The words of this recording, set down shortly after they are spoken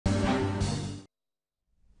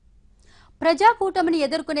ప్రజాకూటమిని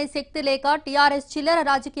ఎదుర్కొనే శక్తి లేక టీఆర్ఎస్ చిల్లర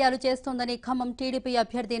రాజకీయాలు చేస్తోందని ఖమ్మం టీడీపీ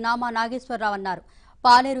అభ్యర్థి నామా నాగేశ్వర రావు అన్నారు.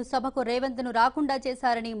 పాలేరు సభకు రేవంత్ను రాకుండా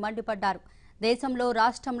చేశారని మండిపడ్డారు. దేశంలో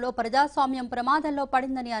రాష్ట్రంలో ప్రజాస్వామ్యం ప్రమాదంలో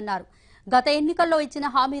పడిందని అన్నారు. గత ఎన్నికల్లో ఇచ్చిన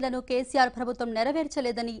హామీలను కేసీఆర్ ప్రభుత్వం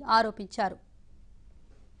నెరవేర్చలేదని ఆరోపించారు.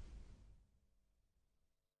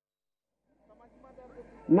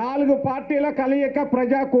 నాలుగు పార్టీల కలయిక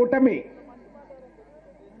ప్రజాకూటమి.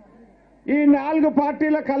 ఈ నాలుగు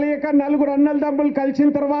పార్టీల కలయిక నలుగురు అన్నదమ్ములు కలిసిన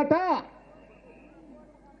తర్వాత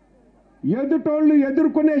ఎదుటోళ్లు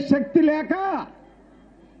ఎదుర్కొనే శక్తి లేక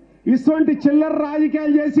ఇటువంటి చిల్లర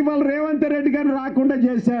రాజకీయాలు చేసి వాళ్ళు రేవంత్ రెడ్డి గారిని రాకుండా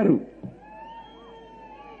చేశారు.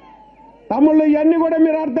 తమ్ముళ్ళు, ఇవన్నీ కూడా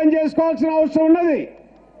మీరు అర్థం చేసుకోవాల్సిన అవసరం ఉన్నది.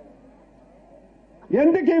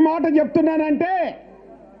 ఎందుకు ఈ మాట చెప్తున్నానంటే,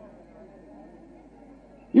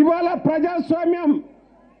 ఇవాళ ప్రజాస్వామ్యం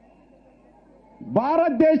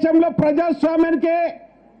భారతదేశంలో ప్రజాస్వామ్యానికి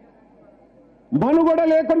మనుగడ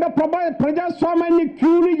లేకుండా ప్రజాస్వామ్యాన్ని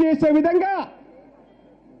క్యూని చేసే విధంగా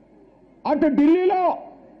అటు ఢిల్లీలో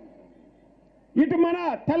ఇటు మన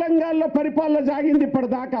తెలంగాణలో పరిపాలన సాగింది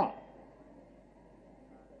ఇప్పటిదాకా.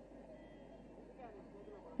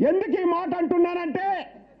 ఎందుకు ఈ మాట అంటున్నానంటే,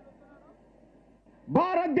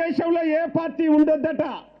 భారతదేశంలో ఏ పార్టీ ఉండొద్దట,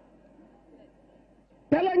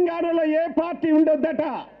 తెలంగాణలో ఏ పార్టీ ఉండొద్దట.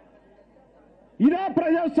 ఇదా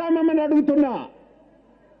ప్రజాస్వామ్యం అని అడుగుతున్నా.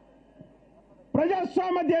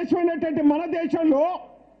 ప్రజాస్వామ్య దేశమైనటువంటి మన దేశంలో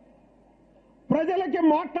ప్రజలకి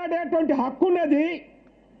మాట్లాడేటువంటి హక్కు ఉన్నది.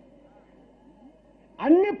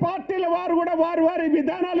 అన్ని పార్టీల వారు కూడా వారి వారి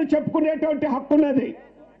విధానాలు చెప్పుకునేటువంటి హక్కు ఉన్నది.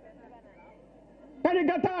 కానీ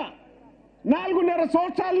గత 4.5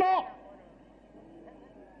 సంవత్సరాల్లో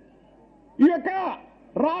ఈ యొక్క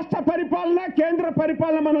రాష్ట్ర పరిపాలన, కేంద్ర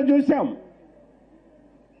పరిపాలన మనం చూసాం.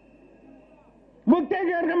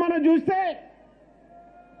 ముఖ్యంగా మనం చూస్తే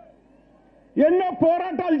ఎన్నో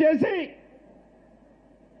పోరాటాలు చేసి,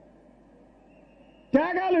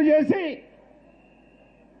 త్యాగాలు చేసి,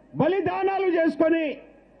 బలిదానాలు చేసుకొని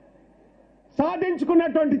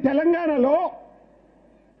సాధించుకున్నటువంటి తెలంగాణలో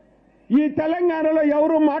ఈ తెలంగాణలో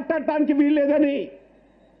ఎవరు మాట్లాడటానికి వీల్లేదని,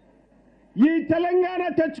 ఈ తెలంగాణ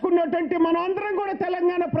తెచ్చుకున్నటువంటి మనం అందరం కూడా,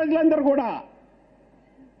 తెలంగాణ ప్రజలందరూ కూడా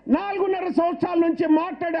 4.5 సంవత్సరాల నుంచి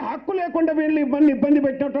మాట్లాడే హక్కు లేకుండా వీళ్ళు ఇబ్బంది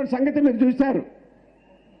పెట్టినటువంటి సంగతి మీరు చూశారు.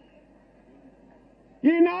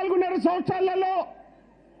 ఈ 4.5 సంవత్సరాలలో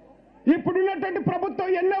ఇప్పుడున్నటువంటి ప్రభుత్వం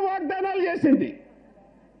ఎన్నో వాగ్దానాలు చేసింది.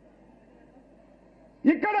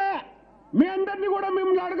 ఇక్కడ మీ అందరినీ కూడా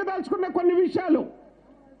మిమ్మల్ని అడగదలుచుకున్న కొన్ని విషయాలు.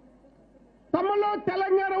 తమలో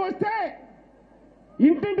తెలంగాణ వస్తే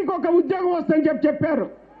ఇంటింటికి ఒక ఉద్యోగం వస్తుందని చెప్పారు.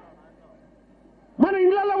 మన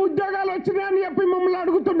ఇళ్లలో ఉద్యోగాలు వచ్చినాయని చెప్పి మమ్మల్ని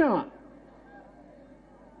అడుగుతున్నా.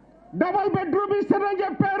 డబుల్ బెడ్రూమ్ ఇస్తారని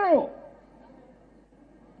చెప్పారు.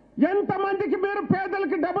 ఎంతమందికి మీరు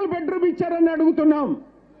పేదలకి డబుల్ బెడ్రూమ్ ఇచ్చారని అడుగుతున్నాం.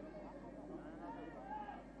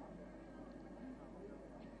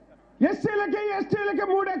 ఎస్సీలకి, ఎస్టీలకి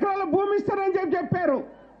 3 ఎకరాల భూమి ఇస్తారని చెప్పారు.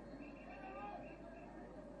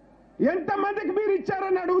 ఎంతమందికి మీరు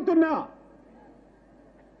ఇచ్చారని అడుగుతున్నా.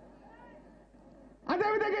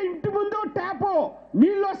 అదేవిధంగా ఇంటి ముందు ట్యాపు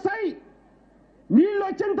నీళ్ళు వస్తాయి, నీళ్ళు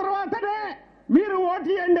వచ్చిన తర్వాతనే మీరు ఓటు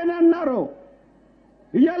చేయండి అని అన్నారు.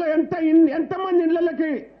 ఇవాళ ఎంతమంది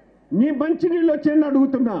ఇళ్లకి నీ మంచి నీళ్ళు వచ్చాయని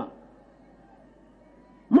అడుగుతున్నా.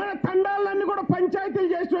 మన తండాలన్నీ కూడా పంచాయతీలు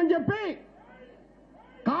చేసినని చెప్పి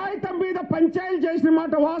కాగితం మీద పంచాయతీలు చేసిన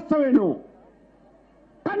మాట వాస్తవేను.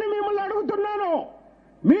 కానీ మిమ్మల్ని అడుగుతున్నాను,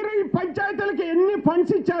 మీరు ఈ పంచాయతీలకి ఎన్ని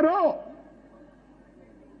ఫండ్స్ ఇచ్చారో,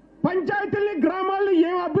 పంచాయతీల్ని, గ్రామాల్ని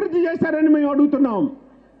ఏం అభివృద్ధి చేశారని మేము అడుగుతున్నాం.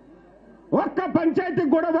 ఒక్క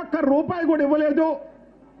పంచాయతీకి కూడా ₹1 కూడా ఇవ్వలేదు.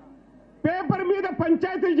 పేపర్ మీద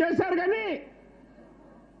పంచాయతీలు చేశారు, కానీ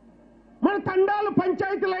మన తండాలు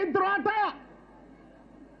పంచాయతీలు అయిన తర్వాత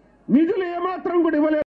నిధులు ఏమాత్రం కూడా ఇవ్వలేదు.